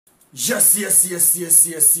Yes.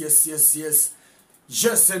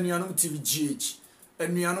 Yes, Enuanum TV GH.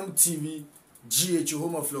 Enuanum TV GH,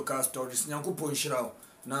 home of local stories. Nyanko Ponshirao.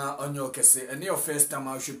 Na onyo kese. And your first time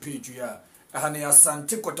I should page you. Ahane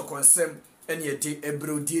asante koto konsem. And ye de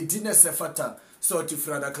ebro di dine sefata. Sorti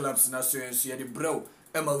frada clubs na so ye de bro.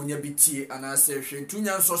 Emma unya biti and I say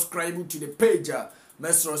tunyan subscribe to the page.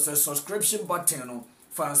 Mesro se subscription button no.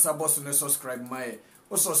 Fansa boss ne subscribe my.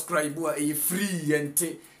 O subscribe a free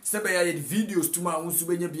yente. Sebe ya videos tuma unsu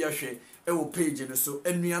benye biahwe e wo page no so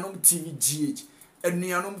Enuanum TV GH.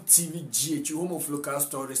 Enuanum TV GH, home of local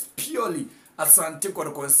stories purely asante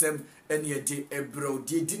konsem ene de ebro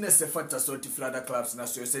de dine sefata sorti flada clubs na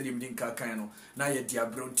so se dim din kakan no na ye de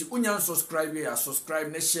abro nti unya subscribe ya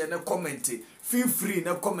subscribe na share na comment feel free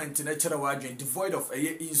na comment na chere wa adwen devoid of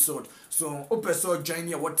a insult so opeso join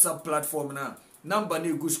your WhatsApp platform na number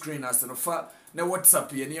na go screen as no fa na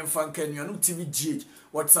WhatsApp ye ne mfa kan Enuanum TV GH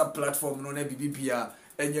WhatsApp platform no na bibia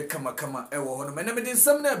enye kama ewo hono me na me din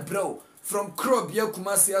sam na bro from Krob ya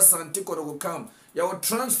Kumasi Asante Kodoko Kam ya wo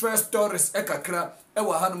transfer stories ekakra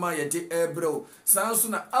ewa hanuma ye de bro sanso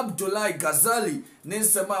na Abdullahi Ghazali ne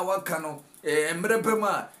nsema waka no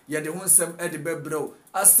emrepema ye de ho nsem e de bro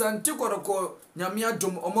Asante Kodoko nyame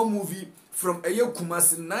adom omo movie from eye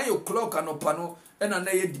Kumasi 9 o'clock anopa no ena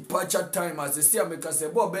na ye departure time as the see ameka se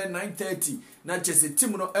bo be 9:30 na chese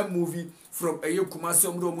team no a movie from eye Kumasi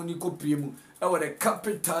omro mu ni kopiemu ewa the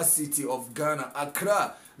capital city of Ghana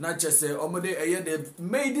Accra na chese omode eye the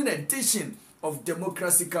maiden edition of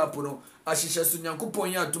Democracy Cup no ashisha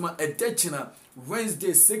sunyankopon ya atuma edechina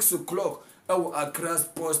Wednesday 6 o'clock ewa Accra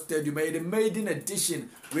Sports Stadium the maiden edition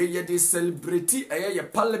where ye dey celebrate eye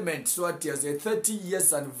parliament so at as a 30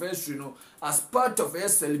 years anniversary no as part of a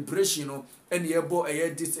celebration no and ye bo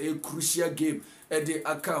this a crucial game the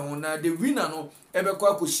account na the winner no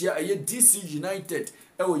ebekwa akoshia DC United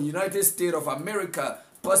United States of America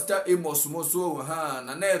Pastor Amos Moso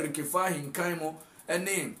na na Rikifa hinkan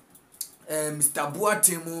ene Mr.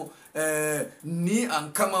 Boatemo ni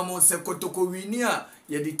ankama mo se kotoko wini a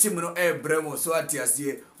ye di team no bremo so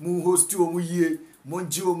atiase mu host o mu yie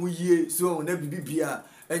monji o mu yie so na bibibia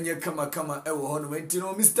enye kama ewo hono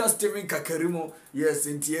mentino Mr. Steven Kakarimo yes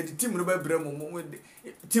enti ye di team no bremo mo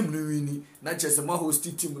team no wini na chese ma host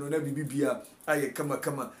team no na bibibia aye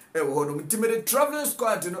kama ewo hono mentimere traveling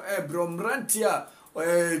squad no bro mrantia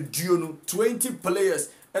duo no 20 players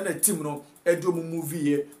and a team no edo movie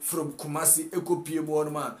here from Kumasi ekopie mo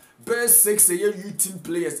no man best 6 youth team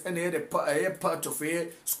players and a part of a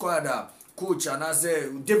squad coach and as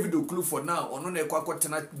David Okulu for now ono na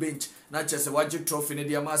kwakotena bench na chese waje trophy ne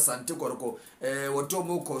dia ma Asante Kodoko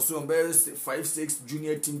wotomo koso best 5-6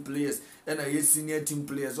 junior team players and a senior team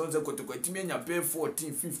players on the kotoko team nya be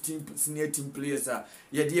 14-15 senior team players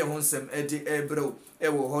ye dia honsem ede bro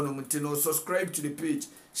ewo hono mtino subscribe to the page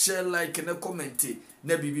share like and comment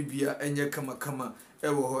na bibibia enye kama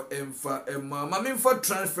ewo ho emfa mamemfa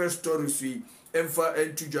transfer stories wi emfa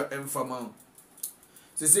entuja emfa ma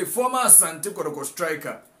say former Asante Kodoko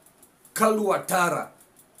striker Kalu Watara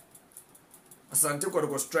Asante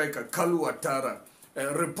Kodoko striker Kalu Watara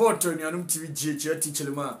reporter Enuanum TV GH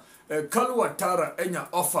teachelema Kalu Watara enya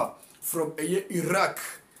offer from Iraq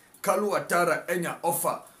Kalu Watara enya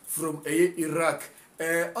offer from Iraq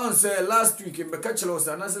on say last week in Bekachelo was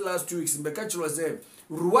last 2 weeks in Bekachelo was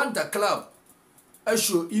Rwanda club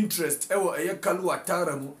show interest ewo Kalu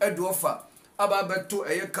Watara mu edu offer ababeto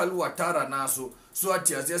Kalu Watara naso so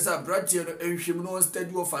atias yesa bratie no ehwem no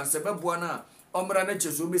steady offense beboa na omra na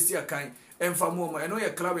cheso mesi akan emfamu eno ye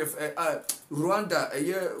club Rwanda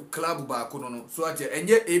club ba ko no so atia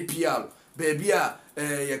enye APL baby a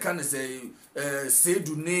ye kan say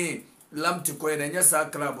sedu ne lamti ko enye sa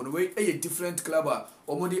club no we different club a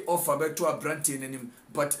omodi offer beto a brantie nanim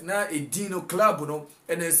but na edino club no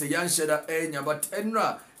ene se yansheda enya but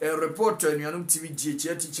enra reporter Enuanum TV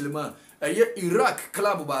GH teachilema Iraq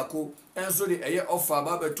club ba ko enso de offer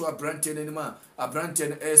ba beto a brantie nanim a brantie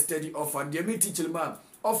no steady offer de mi teachilema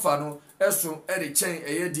offer no eso chen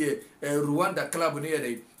de Rwanda club ne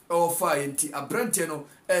ye offer enti a brantie no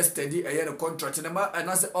steady no contract na ma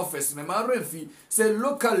anase office na ma refi say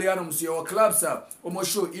locally anum so your clubs are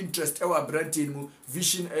almost show interest our brantie mu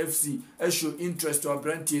Vision FC show interest our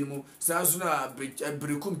brantie mu sanso na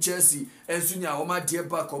Brekum Chelsea enso nya o ma de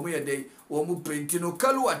ba ko mo ye dey o mu pentino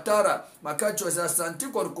Kalu Watara makacho za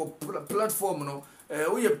Asante Kodoko platform no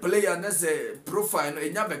we player na say profile no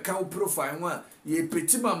enya be kan profile wa ye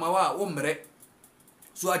petima ma wa o mre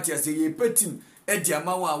so atia say ye petim edi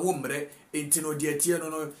ama wa womre enti no de tie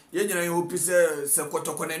no ye nyina ye hopi se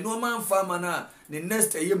kotokone no man fama na the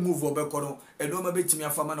next ye move obekọ no eno ma betimi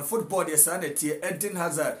afama na football de sa na tie Eden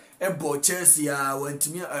Hazard ball Chelsea a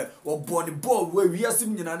wantimi obo the ball we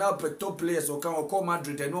wiasim nyina na top players o kan o call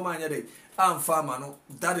Madrid eno ma anya de amfama no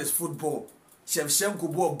that is football.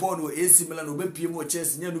 Shevchenko ball no AC Milan obepie mo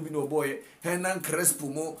Chelsea nya no bi no boy Hernan Crespo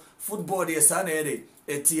mo football de sa na ere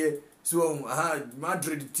etie. So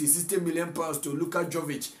Madrid £60 million to Luka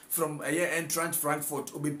Jovic from a year entrant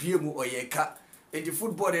Frankfurt obepie or yeka. In the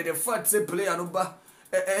football the fact say player no ba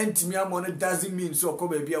entimi amon doesn't mean so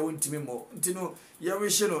come be a wontimi mo. Ntino ya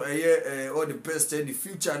wish no all the best in the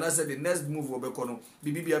future and I said the next move obekọ no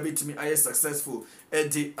bibi abetimi aye successful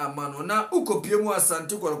edi amano na ukopie mu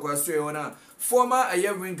asante kwakwa so e na former aye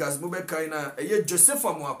wingers mo be kai na aye Joseph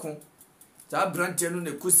Amoako ta brand no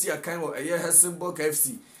ne kosi akan wo aye Helsingborg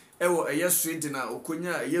FC ewo eye straight na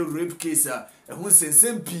okonya eye rape case a ehun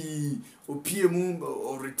sensempi opie mu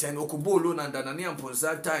o return okobolo na ndanane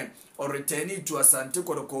amponsa time o return to Asante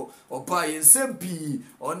Kodoko oba yensempi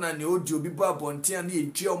ona ne odi obi ba bontia na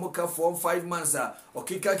etwe omoka 4-5 months a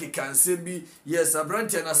okeka nsem yes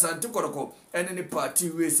Abrantia na Asante Kodoko ene ne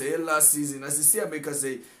party we say last season as see America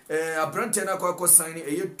say Abrantia na kwa sign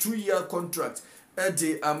a 2-year contract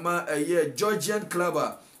edi ama a Georgian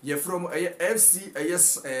club ye from FC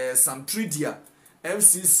Samtridia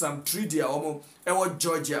FC Samtridia omo ewo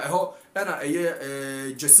Georgia eho na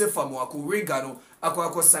Joseph Amoako winger no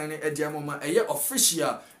akwa sign edi amoma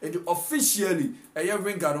official and officially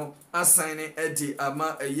winger no assign edi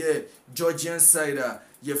ama Georgian side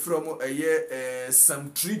ye from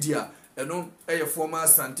Samtridia eno former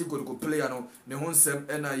Asante Kodoko player no ne honsem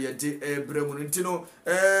na ye de bremu ntino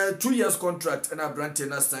 2 years contract na Brandt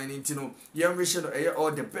na sign ntino ye wish no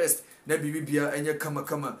all the best na bibibia enye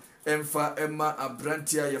kama emfa emma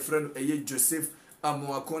Abrantia ye friend Joseph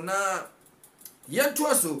Amoako na ye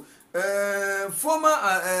to so former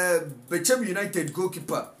Bechem United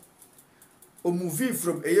goalkeeper o move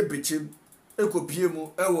from Bechem ekopie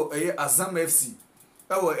mu ewo Azam FC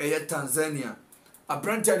ewo Tanzania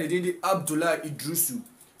Abrantia Nedindi Abdullah Idrusu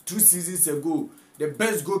 2 seasons ago the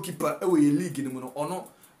best goalkeeper ewo league ni mu no ono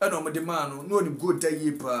eno mo de man no ni goal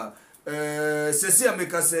tayi pa sesi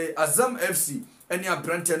ameka say Azam FC any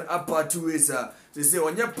Abrantia apart ways they say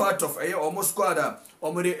onye part of almost squad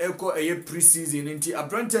omode eko pre-season nti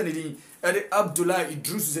Abrantia Nedindi Abdullah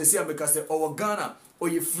Idrusu sesi ameka say owo Ghana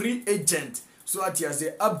oye free agent so atia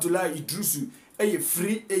say Abdullah Idrusu a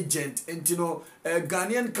free agent entino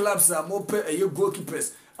Ghanaian clubs are more pay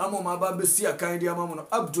goalkeepers amo mababa si akandi amamono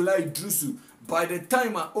Abdullah Idrusu by the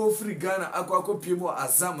time all free Ghana akwako piemo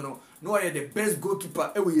Azam no are the best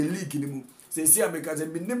goalkeeper we league ni mu say see ameka ze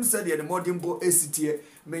minim said the modern ball ACT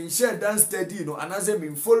men share dance steady no anaze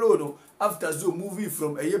min follow no after so movie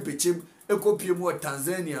from Bechem ekopiemo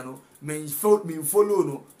Tanzania no men follow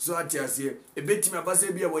no so atiase e betimi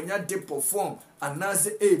abase bia wonya de perform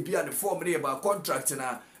anase bia the form dey ba contract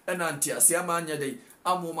na antiase amanya dey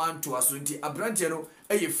amoma nto aso nti Abrantia no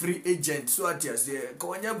free agent so atiase ka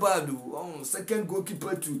wonya badu on second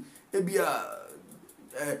goalkeeper to bia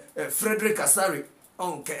Frederick Asare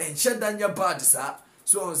on ka enshedanya bad sa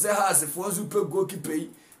so on say has for super goalkeeper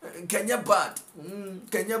Kenya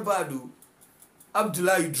badu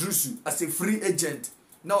Abdullah Idrusu as a free agent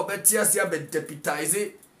now betias ya be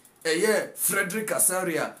deputize Frederick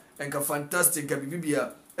Asaria enka fantastic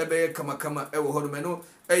bibia ebe kama ewo hono meno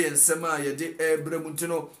nsema ye de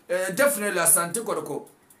bremutino definitely Asante Kodoko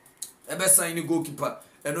ebe sign goalkeeper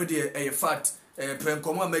eno de fat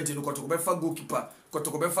penkomo amedi no Kotoko be fa goalkeeper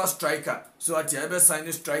Kotoko be fa striker so ati ebe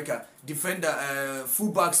sign striker defender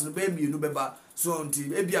fullbacks no be mi no beba so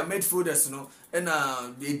until ebia midfielders no na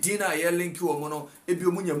edina ye link wo mo no ebi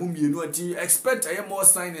omunya mu mienu ati expect more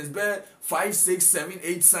signings be 5 6 7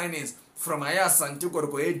 8 signings from Asante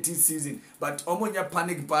Kodoko this season but omunya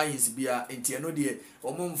panic buyings bia enti eno de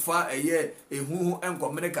omumfa ehuhu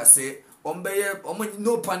enkomene se omunya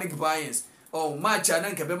no panic buyings match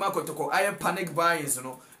ananke be makotoko panic buyings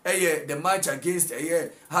no the match against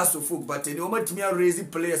Hasselhoff but any omatimi raise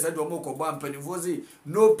players and omoko ba mpanivozi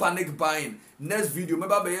no panic buying next video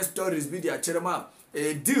maybe be stories video cherema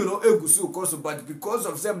deal no egusu course but because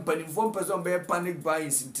of them panifom person be panic buying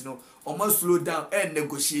intino almost slow down and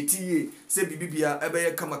negotiate say bibia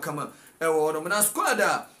ebe kama ewo no na squad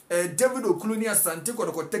David Okuluni Asante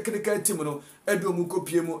Kotoko technical team no edo mu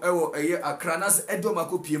kopie mu ewo Accra nas edo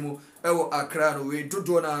makopie mu ewo Accra no we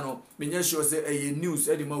dodo na no menye sure say news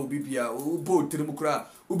edi ma obi bia o bo trimu kra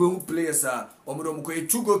ube players a omodo mu koye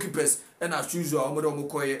 2 goalkeepers and as usual omodo mu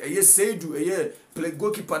koye Seidu play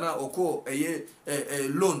goalkeeper na oko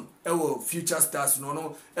loan ewo Future Stars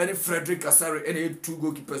no any Frederick Asare any 2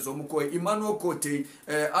 goalkeepers omo koye Emmanuel Kote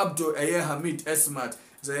Abdul Hamid Esmat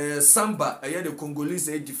Samba the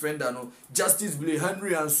Congolese defender no Justice Blay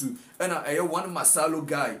Henry Ansu and one Marcelo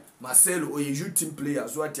guy Marcelo youth team player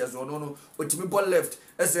so at as no otimi ball left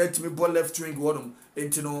as otimi ball left wing one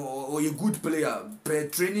into no good player per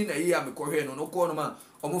training me ko he no ko no ma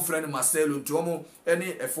omo friend Marcelo to omo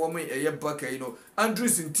any former back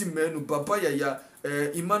Andrews in team menu Baba ya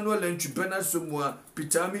Emmanuel Entry Bernard Somwa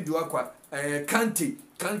Pitami Duakwa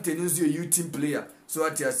Kante nzo youth team player so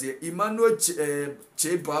at as Emmanuel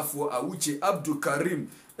Chebafo Awuche Abdul Karim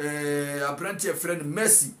Abranti friend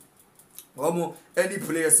Messi omo any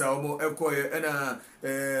players omo ekoye na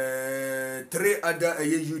 3 other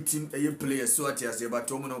youth team players so at as but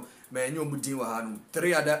omo no me nyo mudin wa hanu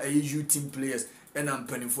 3 other youth team players and I'm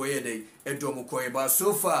penning for ye day edomo koye ba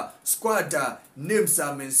so far squad names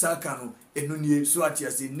are mensaka no enunie so at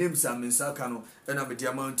as names are mensaka no and I'm the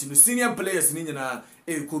amount no senior players ni nyina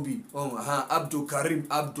Kobi Abdul Karim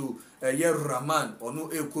Abdul Rahman ono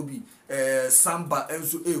Kobi Samba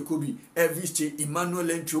enso Kobi Eviche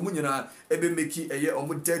Emmanuel Entry mu nyina ebe meki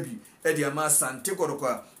omo debi edi ama Sante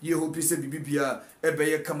Kodoko ye hope se bibibia ebe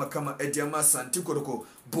ye kama edi ama Sante Kodoko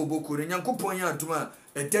bobo ko nyankopon ya aduma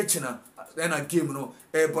edechina na game no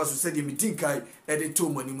boss said the meeting kai edit to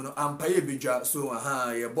money no ampaye bedwa so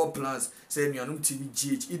ye ball plans say nuanum TV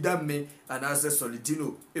GH either me and as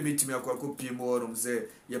solidino ebetimi akwa pie mo rom say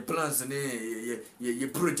ye plans ne ye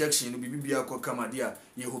projection no bibibia akwa kama dia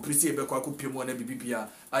ye hope say ebe kwa pie mo na bibibia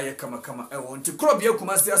aye kama e wonti club ye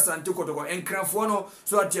Kumasi Asante Kotoko enkranfo no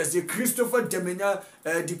so atias ye Christopher Demenya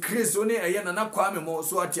the Chris one na Kwame mo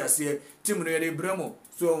so atias ye team no ye bremo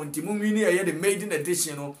so wonti mu wini the maiden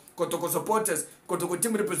edition no Kotoko supporters Kotoko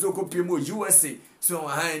team represent ko pie mo USA so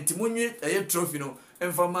nti munwe trophy no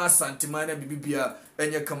emfama santimana bibibia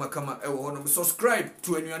enye kama e wo no subscribe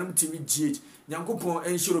to Anuanum TV GH nyankopon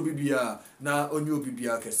enshiro bibia na onye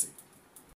obibia kese